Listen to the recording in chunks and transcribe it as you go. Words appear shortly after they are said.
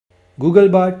Google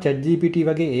Bard, ChatGPT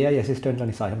වගේ AI assistant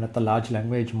නිසා එහෙම නැත්නම් large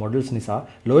language models නිසා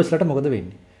lawyers ලට මොකද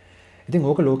වෙන්නේ? ඉතින්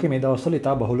ඕක ලෝකේ මේ දවස්වල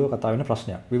ඉතා බහුලව කතා වෙන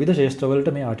ප්‍රශ්නයක්. විවිධ ශාස්ත්‍රවලට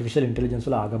මේ artificial intelligence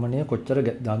වල ආගමනය කොච්චර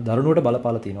දරුණුවට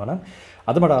බලපාලා තියෙනවා නම්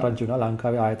අද මට ආරංචි වුණා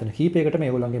ලංකාවේ ආයතන කීපයකට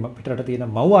මේගොල්ලන්ගේ පිටරට තියෙන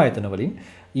මව් ආයතන වලින්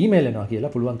ඊමේල් එනවා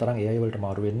කියලා පුළුවන් තරම් AI වලට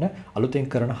මාරු වෙන්න අලුතෙන්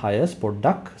කරන hires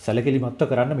පොඩ්ඩක් සැලකිලිමත්ව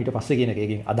කරන්න ඊට පස්සේ කියන එක.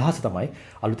 ඒකෙන් අදහස තමයි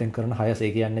අලුතෙන් කරන hires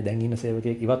ඒ කියන්නේ දැන් ඉන්න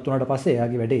සේවකයෙක් ඉවත් වුණාට පස්සේ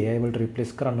එයාගේ වැඩේ AI වලට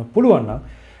රිප්ලේස් කරන්න පුළුවන් නම්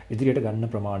ඉදිරියට ගන්න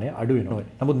ප්‍රමාණය අඩු වෙනවා.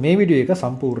 නමුත් මේ වීඩියෝ එක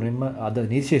සම්පූර්ණයෙන්ම අද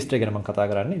නීති ශාස්ත්‍රය ගැන මම කතා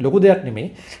කරන්නේ. ලොකු දෙයක් නෙමෙයි.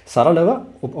 සරලව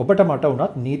ඔබට මට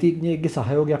උනත් නීතිඥයෙක්ගේ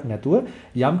සහයෝගයක් නැතුව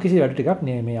යම් කිසි වැඩ ටිකක්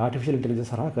මේ ආටිෆිෂියල්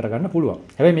ඉන්ටෙලිජන්ස් හරහා කරගන්න පුළුවන්.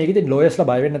 හැබැයි මේකෙදි ලෝයර්ස්ලා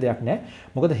බය වෙන්න දෙයක් නැහැ.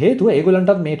 මොකද හේතුව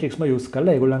ඒගොල්ලන්ටත් මේට්‍රික්ස්ම යූස්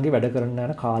කරලා ඒගොල්ලන්ගේ වැඩ කරන්න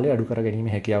යන කාලය අඩු කර ගැනීම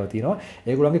හැකියාව තියෙනවා.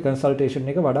 ඒගොල්ලන්ගේ කන්සල්ටේෂන්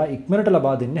එක වඩා ඉක්මනට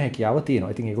ලබා දෙන්න හැකියාව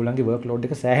තියෙනවා. ඉතින් ඒගොල්ලන්ගේ වර්ක්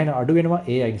ලෝඩ් එක සෑහෙන අඩු වෙනවා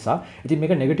AI නිසා. ඉතින්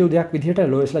මේක නෙගටිව් දෙයක් විදිහට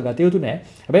ලෝයර්ස්ලා ගත යුතු නැහැ.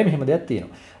 හැබැයි මෙහෙම දෙයක්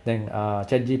තියෙනවා. දැන්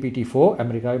ChatGPT 4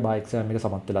 ඇමරිකාවේ බා එක්සෑම් එක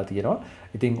සමත් වෙලා තියෙනවා.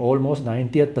 ඉතින් almost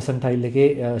 90th percentile එකේ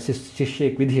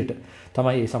ශිෂ්‍යයෙක් විදිහට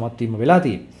තමයි මේ සමත් වීම වෙලා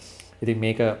තියෙන්නේ. ඉතින්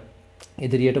මේක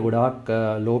ඉදිරියට ගොඩාක්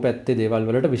ලෝ පැත්තේ දේවල්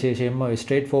වලට විශේෂයෙන්ම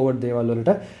straight forward දේවල්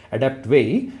වලට adapt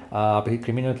වෙයි. අපි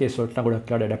criminal case වලට නම් ගොඩක්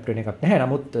කාලට adapt වෙන එකක් නැහැ.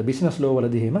 නමුත් business law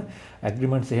වලදී එහෙම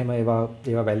agreements එහෙම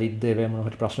ඒවා valid ඒවා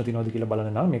මොනවද ප්‍රශ්න තියෙනවද කියලා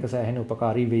බලන නම් මේක සෑහෙන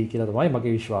උපකාරී වෙයි කියලා තමයි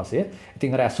මගේ විශ්වාසය.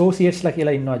 ඉතින් අර associatesලා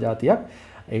කියලා ඉන්නවා જાතියක්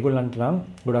ඒගොල්ලන්ට නම්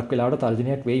ගොඩක් වෙලාවට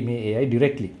තර්ජනයක් වෙයි මේ AI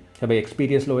directly. හැබැයි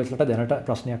experience lawyers-ලට දැනට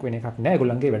ප්‍රශ්නයක් වෙන එකක් නෑ.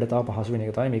 ඒගොල්ලන්ගේ වැඩ තව පහසු වෙන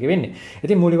එක තමයි මේක වෙන්නේ.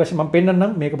 ඉතින් මූලික වශයෙන් මම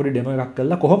පෙන්නන්නම් මේක පොඩි ඩෙමෝ එකක්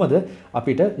කරලා කොහොමද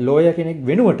අපිට lawyer කෙනෙක්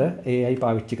වෙනුවට AI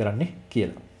පාවිච්චි කරන්නේ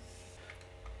කියලා.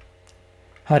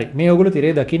 හරි මේ ඔයගොල්ලෝ තිරේ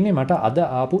දකින්නේ මට අද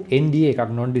ආපු NDA එකක්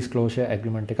non disclosure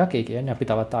agreement එකක්. ඒ කියන්නේ අපි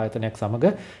තවත් ආයතනයක් සමග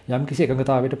යම්කිසි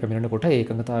එකඟතාවයකට පැමිණෙනකොට ඒ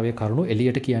එකඟතාවයේ කරුණු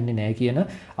එළියට කියන්නේ නැහැ කියන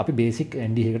අපි basic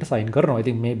NDA එකකට sign කරනවා.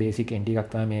 ඉතින් මේ basic NDA එකක්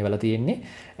තමයි මේ වල තියෙන්නේ.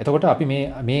 එතකොට අපි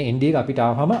මේ NDA එක අපිට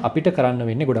ආවම අපිට කරන්න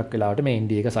වෙන්නේ ගොඩක් වෙලාවට මේ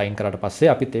NDA එක sign කරාට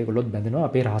පස්සේ අපිත් ඒගොල්ලොත් බැඳෙනවා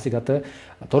අපේ රහසිගත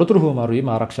තොරතුරු හුවමාරු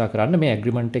වීම ආරක්ෂා කරන්න මේ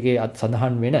agreement එකේ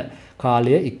සඳහන් වෙන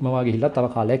කාලය ඉක්මවා ගිහිල්ලා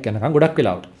තව කාලයක් යනකම් ගොඩක්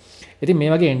වෙලාවට. ඉතින් මේ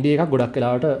වගේ NDA එකක් ගොඩක්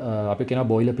වෙලාවට අපි කියනවා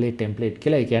boiler plate template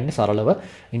කියලා. ඒ කියන්නේ සරලව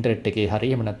ඉන්ටර්නෙට් එකේ හරි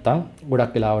එහෙම නැත්නම්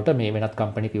ගොඩක් වෙලාවට මේ වෙනත්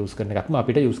කම්පැනි එක යූස් කරන එකක්ම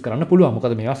අපිට යූස් කරන්න පුළුවන්.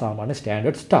 මොකද මේවා සාමාන්‍ය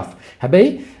standard stuff. හැබැයි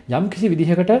යම් කිසි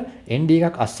විදිහකට NDA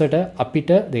එකක් අස්සට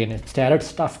අපිට දෙන්නේ standard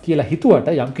stuff කියලා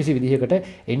හිතුවට යම් කිසි විදිහකට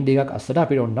NDA එකක් අස්සට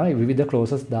අපිට ඔන්න විවිධ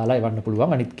clauses දාලා එවන්න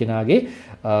පුළුවන්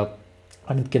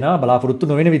අනිත් කෙනා බලාපොරොත්තු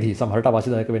නොවන විදිහ සමහරට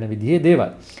අවශ්‍යදායක වෙන විදිහේ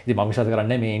දේවල්. ඉතින් මම විශ්වාස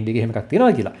කරන්නේ මේ NDA එකේ එහෙම එකක්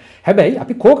තියෙනවා කියලා. හැබැයි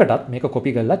අපි කෝකටත් මේක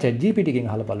කොපි කරලා ChatGPT එකෙන්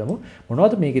අහලා බලමු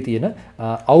මොනවද මේකේ තියෙන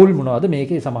අවුල් මොනවද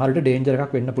මේකේ සමහරට danger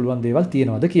එකක් වෙන්න පුළුවන් දේවල්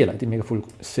තියෙනවද කියලා. ඉතින් මේක full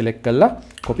select කරලා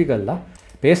copy කරලා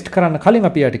paste කරන්න කලින්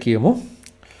අපි යට කියමු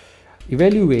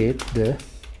evaluate the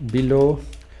below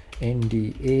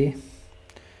NDA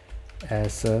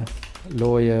as a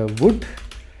lawyer would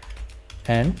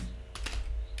and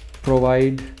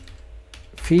provide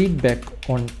feedback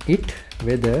on it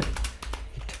whether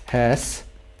it has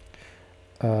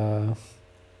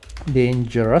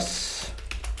dangerous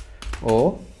or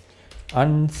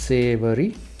unsavory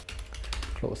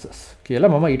clauses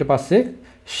කියලා මම ඊට පස්සේ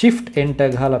shift enter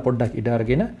ගහලා පොඩ්ඩක් ඉඩ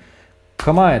අරගෙන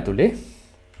කමා ඇතුලේ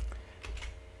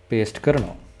paste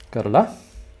කරලා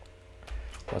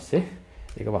පස්සේ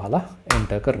ඒක වහලා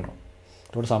enter කරනවා.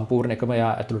 එතකොට සම්පූර්ණ එකම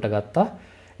යා ඇතුළට ගත්තා.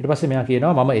 ඊට පස්සේ මෙයා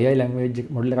කියනවා මම AI language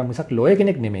model එකක් මිසක් lawyer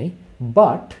කෙනෙක් නෙමෙයි,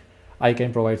 but I can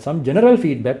provide some general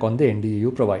feedback on the NDA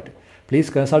you provide. Please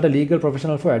consult a legal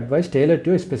professional for advice tailored to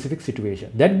your specific situation.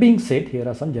 That being said, here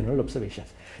are some general observations.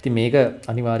 ඉතින් මේක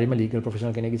අනිවාර්යයෙන්ම legal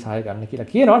professional කෙනෙක්ගේ සහාය ගන්න කියලා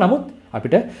කියනවා. නමුත්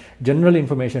අපිට general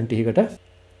information ටිකකට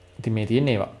ඉතින් මේ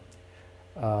තියෙන ඒවා.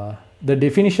 The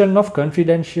definition of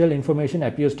confidential information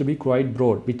appears to be quite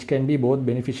broad, which can be both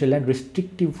beneficial and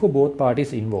restrictive for both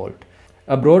parties involved.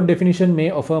 A broad definition may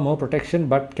offer more protection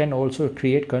but can also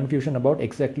create confusion about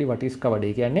exactly what is covered.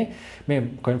 ඒ කියන්නේ මේ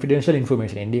confidential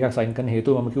information NDA එකක් sign කරන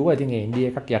හේතුව මම කිව්වා. ඉතින් ඒ NDA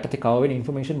එකක් යටතේ cover වෙන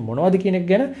information මොනවද කියන එක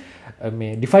ගැන මේ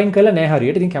define කරලා නැහැ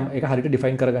හරියට. ඉතින් ඒක හරියට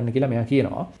define කරගන්න කියලා මෙයා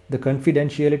කියනවා. The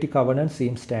confidentiality covenant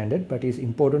seems standard but is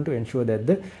important to ensure that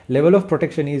the level of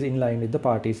protection is in line with the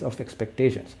parties of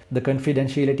expectations. The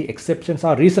confidentiality exceptions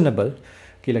are reasonable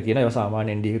කියලා කියන ඒවා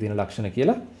සාමාන්‍ය NDA එකේ තියෙන ලක්ෂණ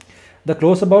කියලා. The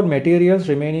clause about materials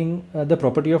remaining the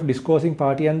property of disclosing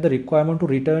party and the requirement to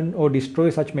return or destroy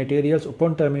such materials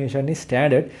upon termination is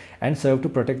standard and serve to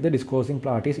protect the disclosing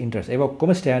party's interest. ඒක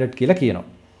ඔක්කොම standard කියලා කියනවා.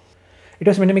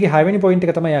 ඊට පස්සේ මෙන්න මේකේ 6 වෙනි point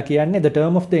එක තමයි යා කියන්නේ the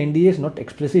term of the NDA is not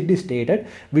explicitly stated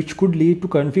which could lead to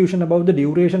confusion about the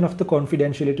duration of the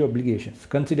confidentiality obligations.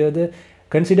 Consider the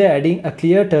Consider adding a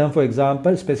clear term, for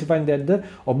example, specifying that the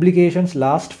obligations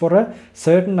last for a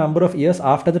certain number of years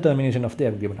after the termination of the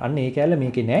agreement. අන්න ඒ කැලේ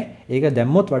මේකේ නෑ. ඒක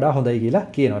දැම්මොත් වඩා හොඳයි කියලා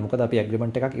කියනවා. මොකද අපි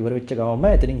agreement එකක් ඉවර වෙච්ච ගමන්ම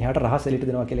එතනින් එහාට රහස් එලිට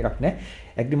දෙනවා කියලා එකක් නෑ.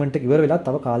 agreement එක ඉවර වෙලා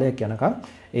තව කාලයක් යනකම්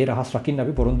ඒ රහස් රකින්න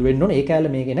අපි පොරොන්දු වෙන්න ඕනේ. ඒ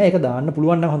කැලේ මේකේ නෑ. ඒක දාන්න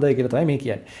පුළුවන් නම් හොඳයි කියලා තමයි මේ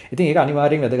කියන්නේ. ඉතින් ඒක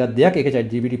අනිවාර්යෙන් වැදගත් දෙයක්. ඒක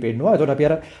ChatGPT පෙන්නනවා. ඒකට අපි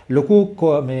අර ලොකු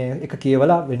මේ එක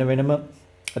කියවලා වෙනම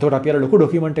එතකොට අපි අර ලොකු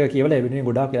ඩොකියුමන්ට් එක කියවලා ඒ වෙනුවෙන්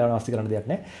ගොඩාක් වෙලා නාස්ති කරන්න දෙයක්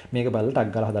නැහැ. මේක බලලා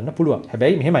ටග් ගාලා හදන්න පුළුවන්.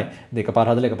 හැබැයි මෙහෙමයි. දෙකපාර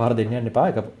හදලා එකපාර දෙන්න යන්න එපා.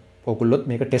 ඒක ඔයගොල්ලොත්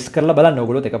මේක ටෙස්ට් කරලා බලන්න.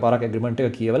 ඔයගොල්ලොත් එකපාරක් ඇග්‍රීමන්ට්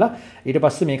එක කියවලා ඊට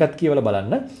පස්සේ මේකත් කියවලා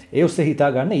බලන්න. ඒ ඔස්සේ හිතා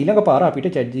ගන්න ඊළඟ පාර අපිට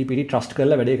ChatGPT ට්‍රස්ට්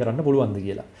කරලා වැඩේ කරන්න පුළුවන්ද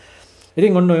කියලා.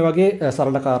 ඉතින් ඔන්න ඔය වගේ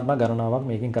සරල කාරණා ගණනාවක්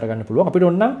මේකෙන් කරගන්න පුළුවන්. අපිට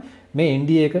ඕන නම් මේ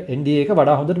NDA එක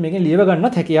වඩා හොඳට මේකෙන් ලියව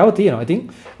ගන්නත් හැකියාව තියෙනවා. ඉතින්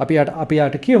අපි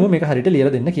යාට කියමු මේක හරියට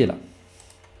ලියලා දෙන්න කියලා.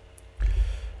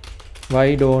 Why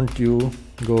don't you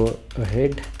go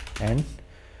ahead and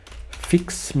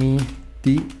fix me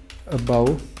the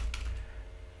above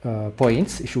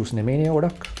points, issues නෙමෙයිනේ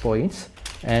ගොඩක් points,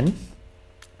 and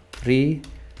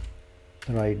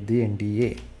rewrite the NDA.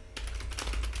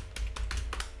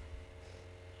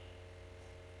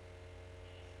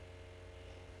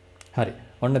 හරි.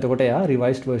 ඔන්න එතකොට එයා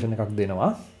revised version එකක්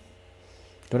දෙනවා.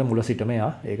 එතකොට මුල සිටම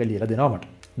එයා ඒක ලියලා දෙනවා මට.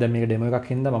 දැන් මේක ඩෙමෝ එකක්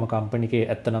හින්දා මම කම්පැනි එකේ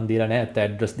ඇත්ත නම් දීලා නැහැ, ඇත්ත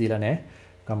ඇඩ්‍රස් දීලා නැහැ,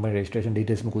 කම්පැනි රෙජිස්ට්‍රේෂන්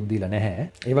ඩීටේල්ස් මොකුත් දීලා නැහැ.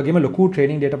 ඒ වගේම ලොකු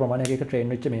ට්‍රේනින් ඩේටා ප්‍රමාණයක් එක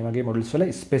ට්‍රේන් වෙච්ච මේ වගේ මොඩල්ස් වල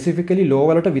ස්පෙસિෆිකලි ලෝ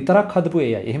වලට විතරක් හදපු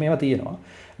AI. එහෙම ඒවා තියෙනවා.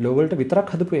 ලෝ වලට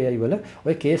විතරක් හදපු AI වල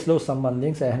ඔය කේස් ලෝ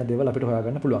සම්බන්ධයෙන් සෑහෙන දේවල් අපිට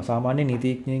හොයාගන්න පුළුවන්. සාමාන්‍ය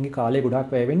නීතිඥයන්ගේ කාලේ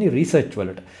ගොඩාක් වැය වෙන්නේ රිසර්ච්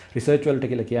වලට. රිසර්ච්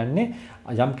වලට කියලා කියන්නේ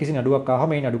යම් කිසි නඩුවක් ආවම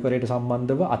මේ නඩුකරයට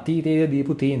සම්බන්ධව අතීතයේ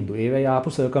දීපු තීන්දුව, ඒවයි ආපු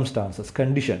circumstances,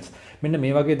 conditions, මෙන්න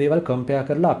මේ වගේ දේවල් කම්පෙයාර්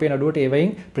කරලා අපේ නඩුවට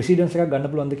ඒවයින් ප්‍රෙසිඩන්ස් එකක් ගන්න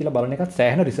පුළුවන්ද කියලා බලන එකත්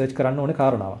සෑහෙන රිසර්ච් කරන්න ඕනේ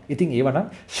කාරණාවක්. ඉතින් ඒව නම්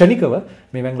ෂණිකව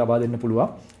මේවෙන් ලබා දෙන්න පුළුවන්.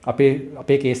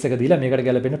 අපේ කේස් එක දීලා මේකට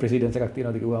ගැලපෙන ප්‍රෙසිඩන්ස් එකක්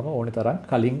තියෙනවද කිව්වම ඕනේ තරම්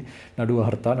කලින් නඩුව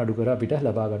හර්තා නඩු කර අපිට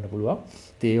ලබා ගන්න පුළුවන්.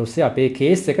 ඒ ඔස්සේ අපේ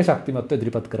කේස් එක ශක්තිමත්ව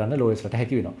ඉදිරිපත් කරන්න ලෝයර්ස්ලට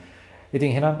හැකි වෙනවා. ඉතින්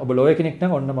එහෙනම් ඔබ ලෝයර් කෙනෙක්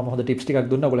නම් ඔන්න මම හොඳ ටිප්ස් ටිකක්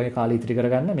දුන්නා. ඔයගොල්ලන්ගේ කාලය ඉතිරි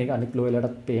කරගන්න. මේක අනිත්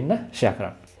ලෝයර්ලටත් පේන්න ෂෙයා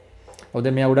කරන්න. ඔව්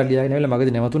දැන් මෙයා උඩ ලියාගෙන ඇවිල්ලා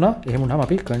මගදී නැවතුණා. එහෙම වුණාම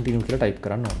අපි කන්ටිනියු කියලා ටයිප්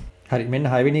කරන්න ඕනේ. හරි මෙන්න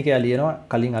 6 වෙනි එක එයා ලියනවා.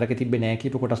 කලින් අරක තිබ්බේ නැහැ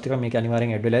කියපු කොටස් ටික මේක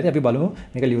අනිවාර්යෙන් ඇඩ් වෙලා ඇති. අපි බලමු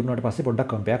මේක ලියුණාට පස්සේ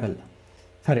පොඩ්ඩක් කම්පෙයාර් කරලා.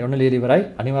 හරි ඔන්න ලියලා ඉවරයි.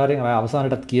 අනිවාර්යෙන් ඔය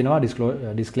අවසානටත් කියනවා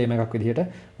ඩිස්ක්ලේමර් එකක් විදිහට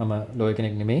මම ලෝයර්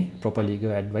කෙනෙක් නෙමෙයි proper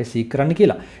legal advice seek කරන්න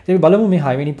කියලා. ඉතින් අපි බලමු මේ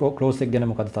 6 වෙනි clause එක ගැන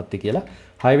මොකද තත්ත්වය කියලා.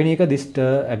 6 වෙනි එක this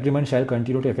agreement shall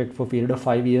continue to effect for period of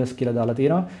 5 years කියලා දාලා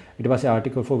තියෙනවා. ඊට පස්සේ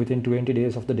article 4 within 20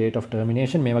 days of the date of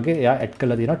termination මේ වගේ එයා ඇඩ්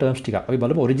කරලා තියෙනවා terms ටික. අපි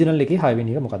බලමු original එකේ 6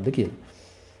 වෙනි එක මොකද්ද කියලා.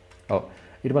 ඔව්.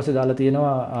 ඊට පස්සේ දාලා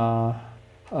තියෙනවා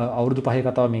අවුරුදු 5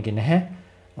 කතාව මේකේ නැහැ.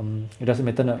 ඊට පස්සේ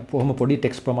මෙතන කොහොම පොඩි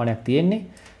ටෙක්ස්ට් ප්‍රමාණයක් තියෙන්නේ.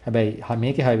 හැබැයි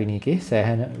මේකේ 6 වෙනි එකේ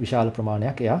සෑහෙන විශාල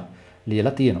ප්‍රමාණයක් එයා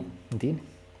ලියලා තියෙනවා. ඉතින්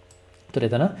ඒතර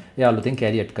එතන එයා අලුතෙන්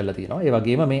කැරි ඇඩ් කරලා තියෙනවා. ඒ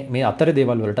වගේම මේ අතරේ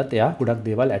දේවල් වලටත් එයා ගොඩක්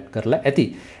දේවල් ඇඩ් කරලා ඇති.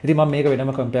 ඉතින් මම මේක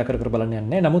වෙනම කම්පෙයාර් කර බලන්න යන්නේ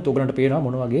නැහැ. නමුත් ඔයගලන්ට පේනවා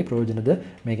මොන වගේ ප්‍රයෝජනද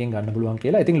මේකෙන් ගන්න පුළුවන්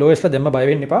කියලා. ඉතින් ලෝයර්ස්ලා දැම්ම බය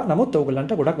වෙන්න එපා. නමුත්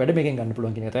ඔයගලන්ට ගොඩක් වැඩ මේකෙන් ගන්න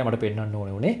පුළුවන් කියන එක තමයි මට පෙන්නන්න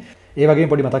ඕනේ උනේ. ඒ වගේම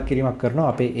පොඩි මතක් කිරීමක් කරනවා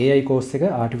අපේ AI course එක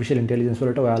artificial intelligence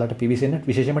වලට ඔයාලට පිවිසෙන්න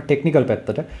විශේෂයෙන්ම technical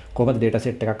පැත්තට කොහොමද data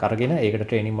set එකක් අරගෙන ඒකට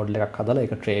training model එකක් හදලා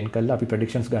ඒක train කරලා අපි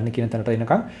predictions ගන්න කියන තැනට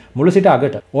එනකම් මුල සිට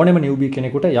අගට ඕනෙම newbie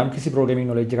කෙනෙකුට යම්කිසි programming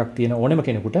knowledge එකක් තියෙන ඕනෙම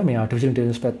කෙනෙකුට මේ artificial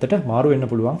intelligence පැත්තට මාරු වෙන්න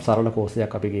පුළුවන් සරල course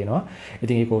එකක් අපි ගේනවා.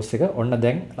 ඉතින් මේ course එක ඔන්න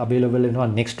දැන් available වෙනවා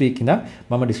next week ඉඳන්.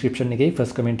 මම description එකේ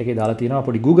first comment එකේ දාලා තියෙනවා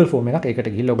පොඩි Google form එකක්.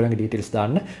 ඒකට ගිහිල්ලා ඔයගලගේ details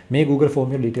දාන්න. මේ Google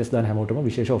form එකේ details දාන හැමෝටම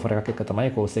විශේෂ offer එකක් එක්ක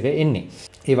තමයි course එක එන්නේ.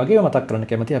 ඒ වගේම මතක් කරන්න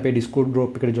කැමති අපේ Discord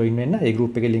group එකට join වෙන්න. ඒ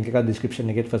group එකේ link එකක් description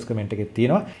එකේ first comment එකේ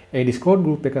තියෙනවා. ඒ Discord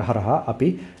group එක හරහා අපි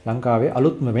ලංකාවේ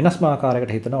අලුත්ම වෙනස්ම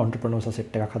ආකාරයකට හිතන entrepreneurs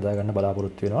set එකක් හදාගන්න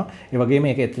බලාපොරොත්තු වෙනවා. ඒ වගේම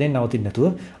ඒක එතනින් නවතින්නේ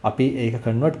නැතුව අපි ඒක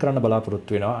convert කරන්න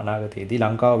බලාපොරොත්තු වෙනවා අනාගතයේදී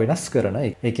ලංකාව වෙනස් කරන.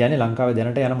 ඒ කියන්නේ ලංකාවේ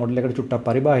දැනට යන මොඩල් එකට චුට්ටක්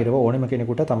පරිබාහිරව ඕනෙම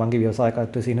කෙනෙකුට තමන්ගේ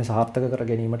ව්‍යවසායකත්වයේ සිහින සාර්ථක කර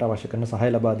ගැනීමට අවශ්‍ය කරන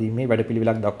සහාය ලබා දීමේ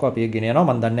වැඩපිළිවෙලක් දක්වා අපි ඒක ගෙන යනවා.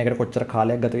 මම දන්නේ ඒකට කොච්චර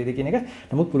කාලයක් ගත වේද කියන එක.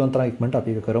 නමුත් පුළුවන් තරම් ඉක්මනට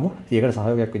අපි ඒක කරමු. ඒකට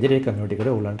සහයෝගයක් විදිහට ඒ community එකට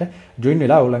ඕගලන්ට join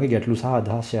වෙලා ඕගලන්ගේ ගැටලු සහ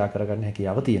අදහස් share කරගන්න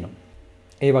හැකියාව තියෙනවා.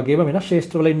 ඒ වගේම වෙනස්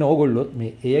ශාස්ත්‍රවල ඉන්න ඕගොල්ලොත්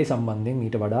මේ AI සම්බන්ධයෙන්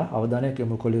ඊට වඩා අවධානයක්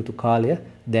යොමු කළ යුතු කාලය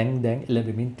දැන්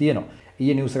එළඹෙමින් තියෙනවා.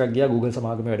 ඊයේ නිවුස් එකක් ගියා Google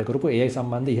සමාගමේ වැඩ කරපු AI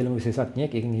සම්බන්ධ ඉහළම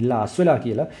විශේෂඥයෙක් එකකින් ඉල්ලා අස් වෙලා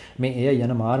කියලා මේ AI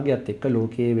යන මාර්ගයත් එක්ක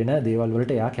ලෝකයේ වෙන දේවල්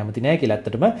වලට එයා කැමති නැහැ කියලා.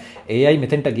 ඇත්තටම AI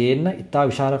මෙතෙන්ට ගේන්න ඉතා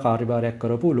විශාල කාර්යභාරයක්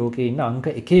කරපු ලෝකයේ ඉන්න අංක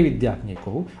 1 විද්‍යාඥයෙක්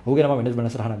ඔහු. ඔහුගේ නම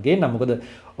වෙනස් සරහනක් ගේන්නම්. මොකද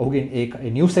ඔහුගේ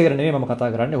ඒ නිවුස් එක නෙමෙයි මම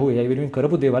කතා කරන්නේ. ඔහු AI වෙනුවෙන්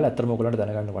කරපු දේවල් ඇත්තටම ඔයගලන්ට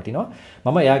දැනගන්න වටිනවා.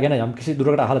 මම එයා ගැන යම්කිසි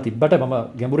දුරකට අහලා තිබ්බට මම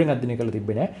ගැඹුරින් අධ්‍යයනය කරලා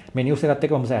තිබ්බේ නැහැ. මේ නිවුස් එකත්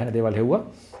එක්ක මම සෑහෙන දේවල් හෙව්වා.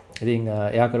 ඉතින්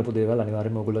එයා කරපු දේවල්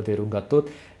අනිවාර්යයෙන්ම ඔයගොල්ලෝ තේරුම් ගත්තොත්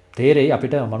තේරෙයි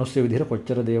අපිට මිනිස්සු විදිහට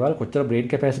කොච්චර දේවල් කොච්චර බ්‍රේන්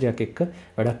කැපැසිටි එකක් එක්ක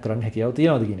වැඩක් කරන්න හැකියාව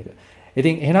තියෙනවද කියන එක.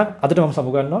 ඉතින් එහෙනම් අදට මම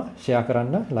සමුගන්නවා. ෂෙයා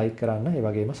කරන්න, ලයික් කරන්න, ඒ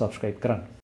වගේම සබ්ස්ක්‍රයිබ් කරන්න.